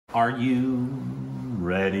Are you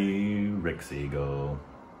ready, Rick Siegel,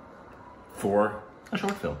 for a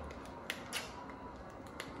short film?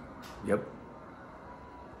 Yep.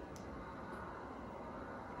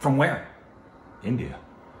 From where? India.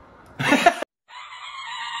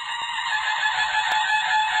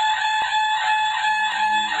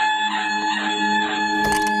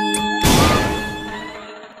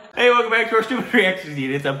 Hey, welcome back to our Stupid Reactions.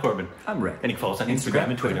 I'm Corbin. I'm Rick. And you can follow us on Instagram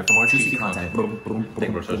and Twitter for more juicy content.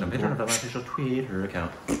 Thank you for on Patreon of our official Twitter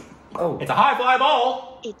account. Oh. It's a high fly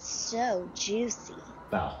ball! It's so juicy.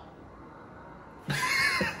 Wow.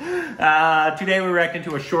 Today we're reacting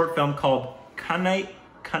to a short film called Kanika.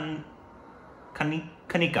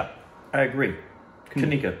 I agree.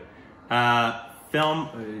 Kanika.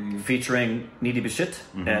 Film featuring NIdhi Bisht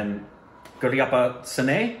and Girliyapa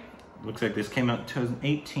Sane. Looks like this came out in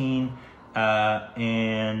 2018,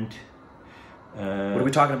 and what are we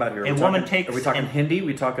talking about here? Are we talking Hindi?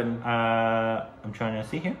 We talking? I'm trying to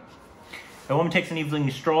see here. A woman takes an evening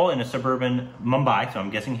stroll in a suburban Mumbai, so I'm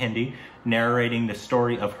guessing Hindi, narrating the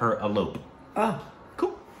story of her elope. Ah,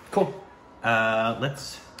 cool.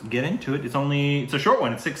 Let's get into it. It's a short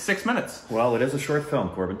one. It's six minutes. Well, it is a short film,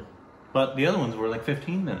 Corbin. But the other ones were like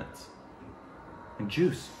 15 minutes. And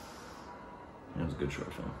Juice. It was a good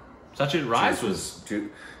short film. Such a Rise was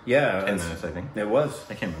 10 minutes, I think. It was.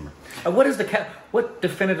 I can't remember. What is what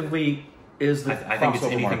definitively is the I think it's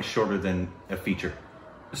anything mark? shorter than a feature.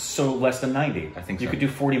 So less than 90? I think so. You could do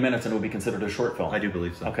 40 minutes and it would be considered a short film. I do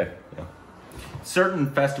believe so. Okay. Yeah. Certain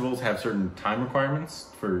festivals have certain time requirements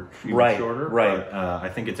for shorter. Right. But, I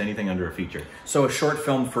think it's anything under a feature. So a short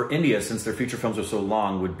film for India, since their feature films are so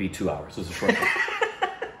long, would be 2 hours. It's a short film.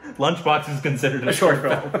 Lunchbox is considered a short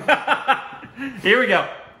film. Here we go.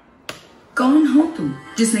 कौन हो तुम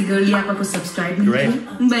जिसने गर्लियापा को subscribe नहीं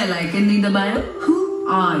किया, bell icon नहीं दबाया? Who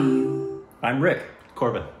are you? I'm Rick.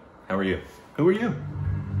 Corbin. How are you? Who are you?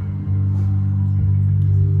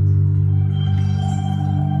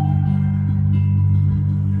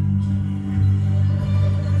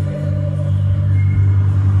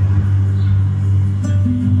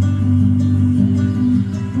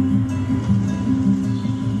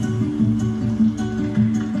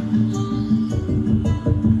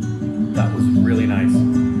 Really nice.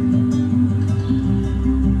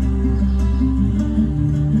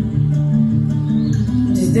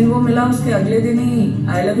 जिस दिन वो मिला उसके अगले दिन ही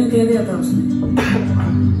आई लव यू कह दिया था उसने।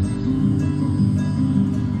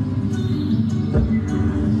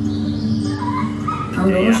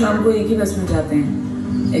 हम दोनों शाम को एक ही बस में जाते हैं,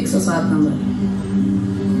 107 नंबर।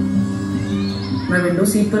 मैं विंडो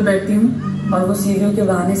सीट पर बैठती हूँ और वो सीढ़ियों के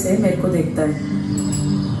बहाने से मेरे को देखता है।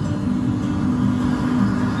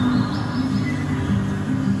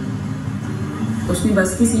 उसने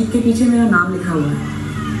बस की सीट के पीछे मेरा नाम लिखा हुआ है।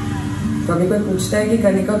 तो अभी कोई पूछता है कि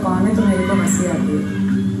कनिका कौन है तो मेरे को हंसी आती है।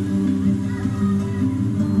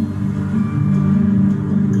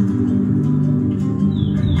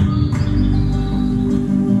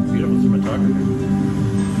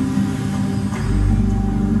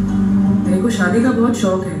 मेरे को शादी का बहुत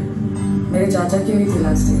शौक है। मेरे चाचा की भी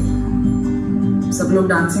क्लास से सब लोग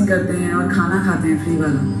डांसिंग करते हैं और खाना खाते हैं फ्री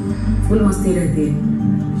वाला। फुल मस्ती रहती है।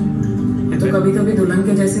 तो कभी कभी दुल्हन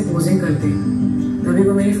के जैसे पोजिंग करते हैं, तभी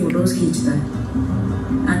वो मेरी फोटोज खींचता है।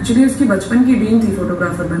 एक्चुअली उसकी बचपन की ड्रीम थी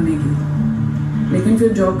फोटोग्राफर बनने की, लेकिन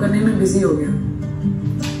फिर जॉब करने में बिजी हो गया।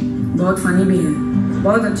 बहुत फनी भी है,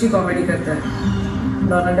 बहुत अच्छी कॉमेडी करता है,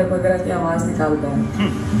 डोनाल्ड डक वगैरह की आवाज निकालता है।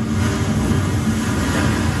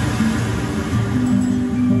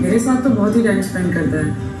 मेरे साथ तो बहुत ही टाइम स्पेंड करता है,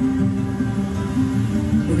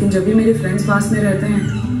 लेकिन जब भी मेरे फ्रेंड्स पास में रहते हैं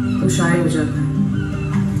तो शाय हो जाता है।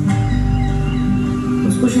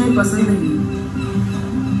 उसको शायद पसंद नहीं,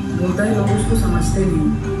 बोलता है लोग उसको समझते नहीं,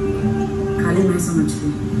 खाली मैं समझती।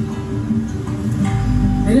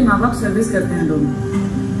 मेरे माँ बाप सर्विस करते हैं दोनों।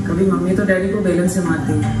 कभी मम्मी तो डैडी को बेलन से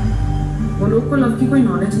मारती है। वो लोग को लव की कोई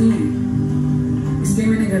नॉलेज नहीं है, इसलिए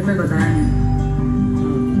मैंने घर पे बताया नहीं।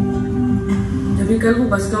 जब भी कल वो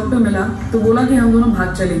बस स्टॉप पे मिला तो बोला कि हम दोनों भाग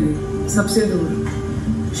चलेंगे सबसे दूर,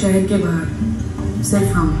 शहर के बाहर, सिर्फ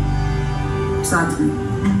हम साथ में।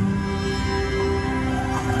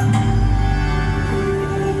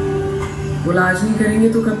 बोला आज नहीं करेंगे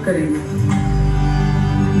तो कब करेंगे।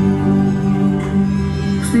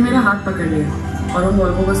 उसने मेरा हाथ पकड़ लिया और हम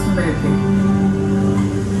वॉल्वो बस में बैठ गए।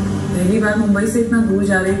 पहली बार मुंबई से इतना दूर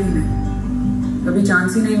जा रही थी मैं, कभी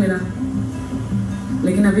चांस ही नहीं मिला।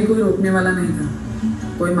 लेकिन अभी कोई रोकने वाला नहीं था,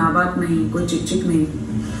 कोई माँ बाप नहीं, कोई चिक चिक नहीं।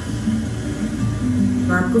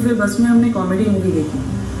 रात को फिर बस में हमने कॉमेडी मूवी देखी,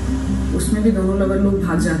 उसमें भी दोनों लवर लोग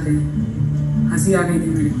भाग जाते हैं। हंसी आ गई थी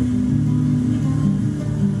मेरे को।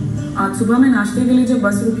 आज सुबह में नाश्ते के लिए जब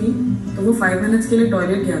बस रुकी तो वो 5 मिनट्स के लिए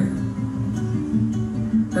टॉयलेट गया था।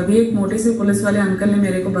 तभी एक मोटे से पुलिस वाले अंकल ने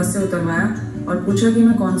मेरे को बस से उतरवाया और पूछा कि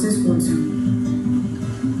मैं कौन से स्कूल से हूँ।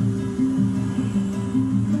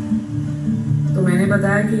 तो मैंने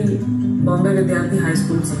बताया कि बॉम्बे विद्यार्थी हाई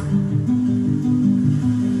स्कूल से।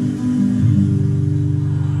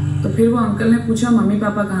 तो फिर वो अंकल ने पूछा मम्मी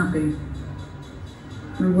पापा कहाँ पे हैं?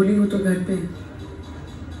 मैं बोली वो तो घर पे है।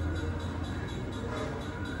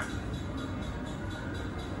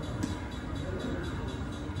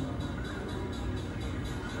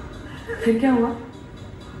 फिर क्या हुआ?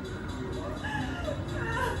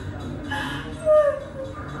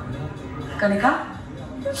 कनिका,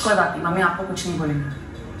 कोई बात नहीं, मम्मी आपको कुछ नहीं बोलेंगे।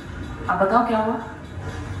 आप बताओ क्या हुआ?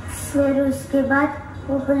 फिर उसके बाद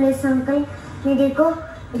वो पुलिस अंकल मेरे को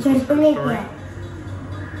घर पे ले गया।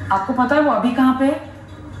 आपको पता है वो अभी कहाँ पे है?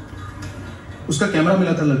 उसका कैमरा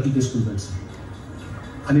मिला था लड़की के स्कूल बैग से।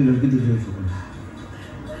 खाली लड़की दिख रही है फोटो में।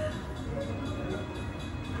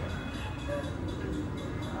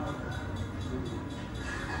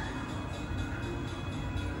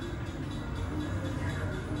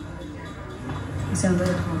 इसे अंदर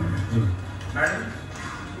रखो।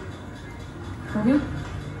 हो गया?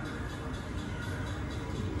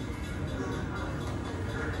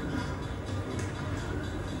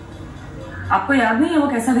 आपको याद नहीं है वो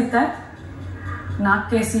कैसा दिखता है? नाक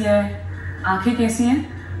कैसी है, आंखें कैसी हैं?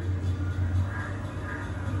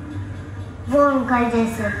 वो अंकल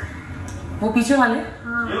जैसे। वो पीछे वाले?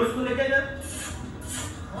 हाँ। उसको लेके जा।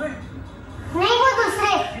 नहीं, वो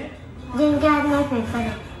दूसरे जिनके हाथ में पेपर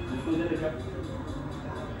है।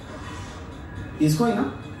 इसको है ना?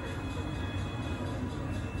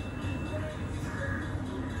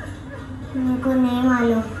 उनको नहीं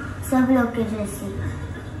मालूम, सब लोग के जैसे।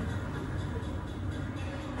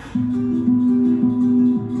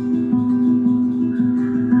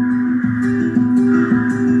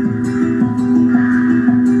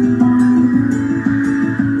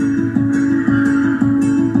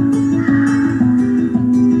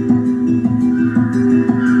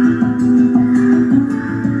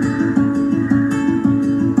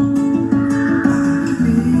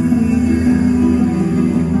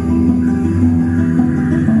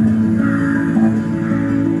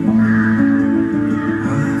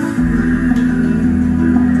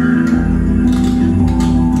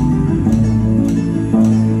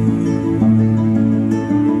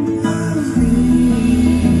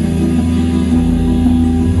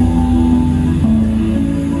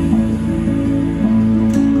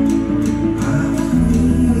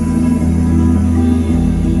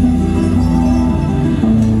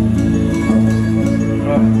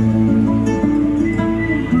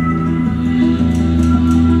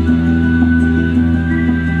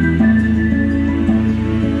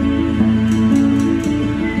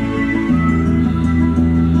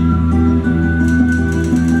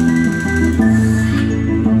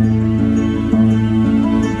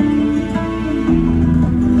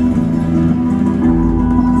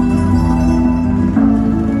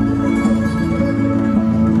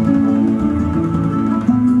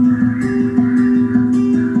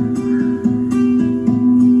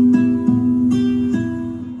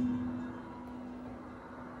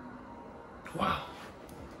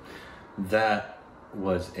 That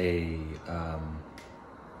was a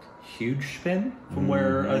huge spin from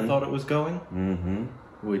where I thought it was going,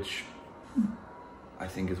 which I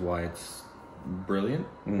think is why it's brilliant,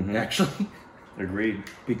 actually. Agreed.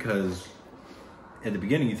 Because at the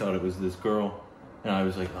beginning you thought it was this girl, and I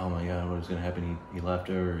was like, oh my god, what was going to happen? He left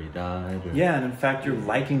her, or he died? Or... Yeah, and in fact, you're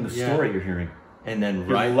liking the story you're hearing. And then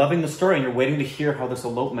you're loving the story, and you're waiting to hear how this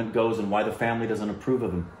elopement goes and why the family doesn't approve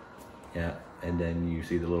of him. Yeah, and then you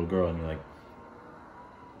see the little girl, and you're like,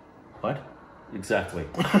 what? Exactly.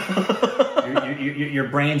 Your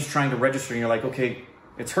brain's trying to register, and you're like, okay,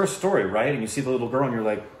 it's her story, right? And you see the little girl, and you're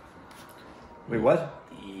like, wait, what?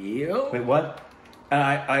 Yep. Wait, what? And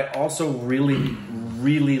I also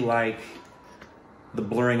really like the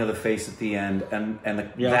blurring of the face at the end, and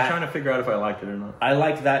I'm trying to figure out if I liked it or not. I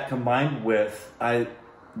like that combined with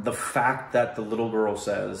the fact that the little girl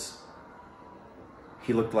says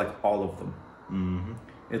he looked like all of them.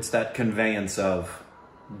 It's that conveyance of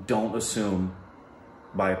don't assume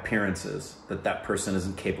by appearances that person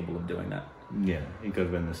isn't capable of doing that. Yeah, he could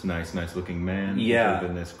have been this nice looking man. Yeah, he could have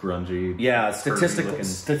been this grungy. Yeah,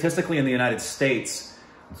 statistically in the United States,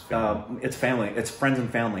 it's family, it's friends and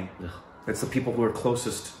family. Ugh. It's the people who are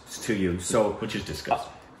closest to you. So, which is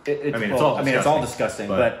disgusting. It's all disgusting.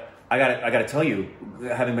 But I gotta tell you,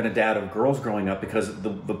 having been a dad of girls growing up, because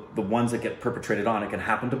the ones that get perpetrated on it can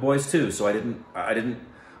happen to boys too. So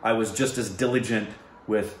I was just as diligent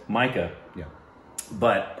with Micah. Yeah.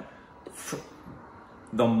 But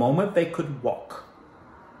the moment they could walk,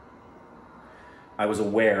 I was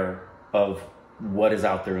aware of what is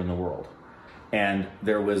out there in the world. And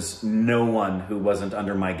there was no one who wasn't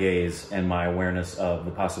under my gaze and my awareness of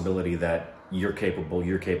the possibility that you're capable,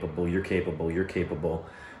 you're capable, you're capable, you're capable.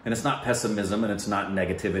 And it's not pessimism, and it's not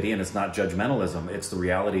negativity, and it's not judgmentalism. It's the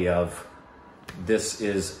reality of this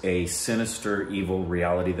is a sinister, evil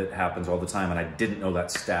reality that happens all the time. And I didn't know that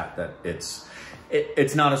stat, that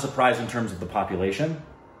it's not a surprise in terms of the population.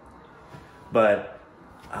 But,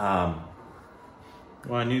 well,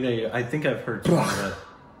 I knew I think I've heard that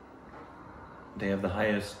they have the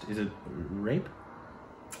highest, is it rape?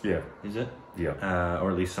 Yeah. Is it? Yeah. Or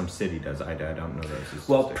at least some city does. I don't know those.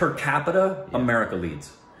 Well, per capita, yeah. America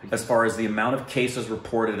leads. As far as the amount of cases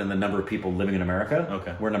reported and the number of people living in America,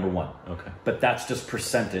 okay, we're number one. Okay. But that's just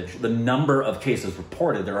percentage. The number of cases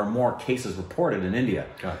reported, there are more cases reported in India.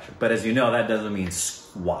 Gotcha. But as you know, that doesn't mean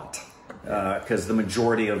squat. Because the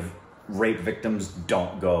majority of rape victims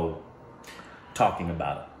don't go talking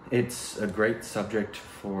about it. It's a great subject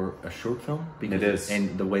for a short film. It is.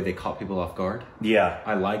 And the way they caught people off guard. Yeah.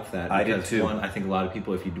 I like that. I did too. One, I think a lot of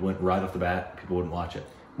people, if you went right off the bat, people wouldn't watch it.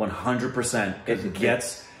 100%. It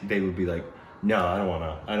gets... They would be like, no, I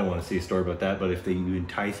don't want to see a story about that. But if you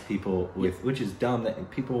entice people with, which is dumb, that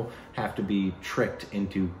people have to be tricked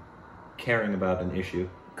into caring about an issue.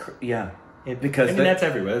 Yeah. Because that's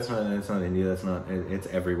everywhere. It's not India. It's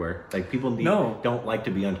everywhere. Like people don't like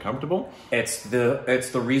to be uncomfortable. It's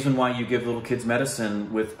the reason why you give little kids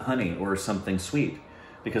medicine with honey or something sweet,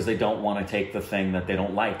 because they don't want to take the thing that they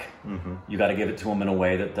don't like. Mm-hmm. You got to give it to them in a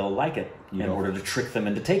way that they'll like it in order to trick them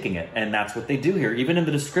into taking it. And that's what they do here. Even in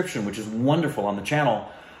the description, which is wonderful on the channel,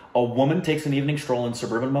 a woman takes an evening stroll in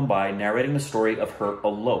suburban Mumbai, narrating the story of her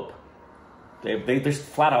elope. They just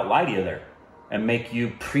flat out lie to you there and make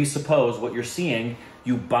you presuppose what you're seeing.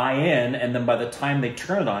 You buy in, and then by the time they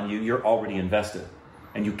turn it on you, you're already invested.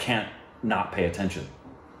 And you can't not pay attention.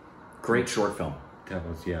 Great short film. That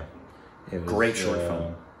was, yeah. Great short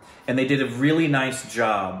film. And they did a really nice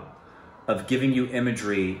job of giving you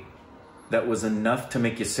imagery that was enough to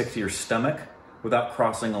make you sick to your stomach without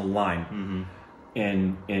crossing a line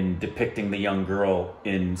in depicting the young girl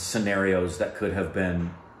in scenarios that could have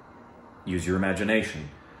been, use your imagination.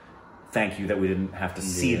 Thank you that we didn't have to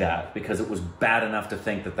see that, because it was bad enough to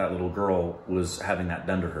think that that little girl was having that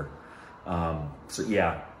done to her. So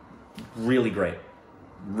yeah, really great.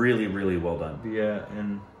 Really, really well done. Yeah,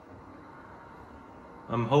 and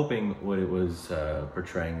I'm hoping what it was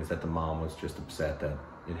portraying is that the mom was just upset that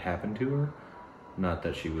it happened to her, not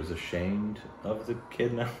that she was ashamed of the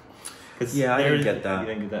kid now. Yeah, I didn't get that. You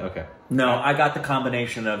didn't get that? Okay. No, I got the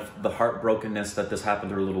combination of the heartbrokenness that this happened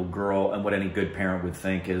to her little girl, and what any good parent would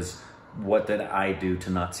think is, what did I do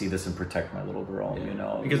to not see this and protect my little girl? Yeah. You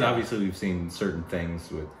know, because obviously we've seen certain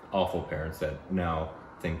things with awful parents that now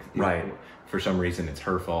think, for some reason it's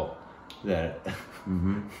her fault that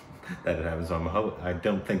that it happens. So I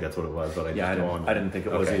don't think that's what it was, but I didn't think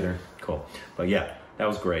it was either. Cool, but yeah, that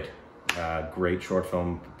was great. Great short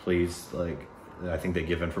film. Please, I think they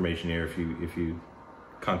give information here if you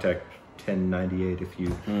contact 1098 if you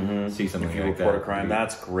see something like that. If you report a crime,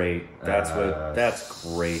 that's great. That's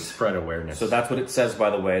great. Spread awareness. So that's what it says, by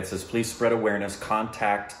the way. It says, please spread awareness,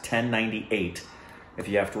 contact 1098 if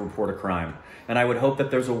you have to report a crime. And I would hope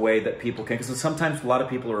that there's a way that people can, because sometimes a lot of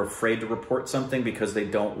people are afraid to report something because they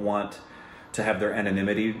don't want to have their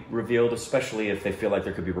anonymity revealed, especially if they feel like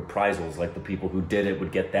there could be reprisals, like the people who did it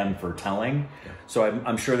would get them for telling. Yeah. So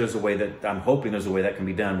I'm sure there's a way that, I'm hoping there's a way that can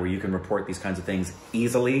be done where you can report these kinds of things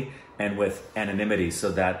easily and with anonymity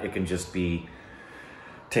so that it can just be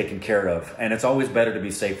taken care of. And it's always better to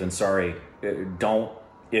be safe than sorry.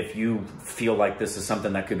 If you feel like this is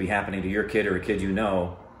something that could be happening to your kid or a kid you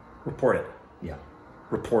know, report it. Yeah.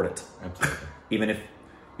 Report it. Absolutely. Even if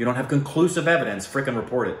you don't have conclusive evidence, frickin'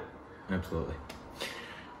 report it. Absolutely.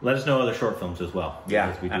 Let us know other short films as well. Yeah.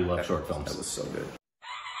 Because we do love short films. That was so good.